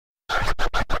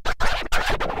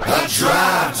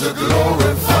drive to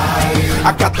glorify you.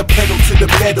 I got the pedal to the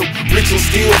metal, rich and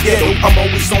still ghetto. I'm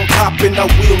always on top and I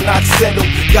will not settle.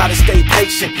 Gotta stay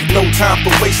patient, no time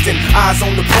for wasting. Eyes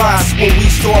on the prize when we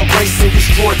start racing.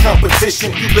 Destroy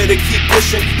competition, you better keep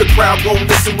pushing. The crowd gon'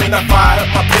 listen when I fire up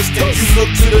my pistol. You look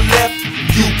to the left,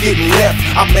 you getting left.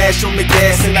 I mash on the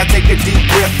gas and I take a deep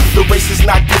breath. The race is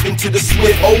not given to the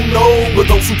swift, oh no, but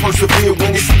those who persevere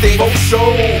when it's thick. Oh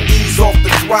show, ease off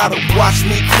the throttle, watch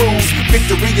me cruise.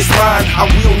 Victory is mine, I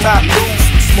will not lose.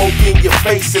 Smoke in your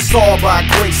face, it's all by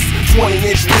grace.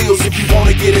 20-inch wheels if you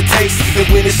wanna get a taste. And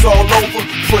when it's all over,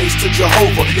 praise to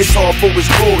Jehovah. It's all for his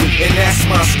glory, and that's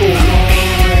my story.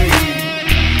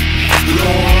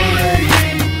 Glory,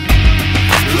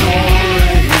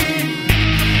 glory,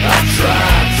 I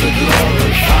tried to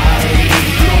glorify you.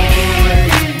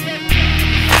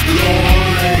 Glory,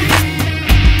 glory,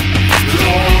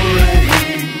 glory,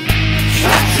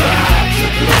 I tried to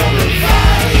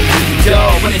glorify you.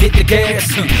 Dog, when I hit the gas,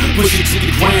 push it to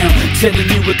the ground, telling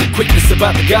you with the quickness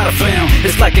about the God I found.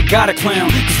 It's like I got a clown,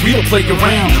 cause we don't play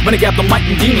around. When I got the mic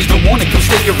and demons don't wanna come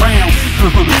stay around.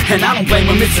 And I don't blame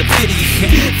them, it's a pity.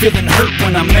 Feeling hurt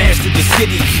when I mastered the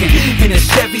city. In a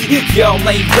Chevy, y'all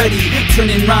ain't ready.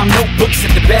 Turning rhyme notebooks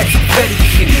in the back of Betty.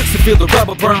 To feel the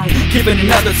rubber burn, giving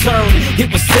another turn.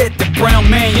 It was said the brown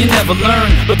man, you never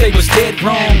learn. But they was dead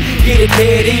wrong, get it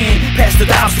dead in. Past the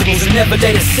obstacles and never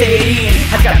let it set in.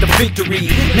 I got the victory,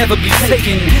 never be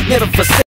taken, never forsaken.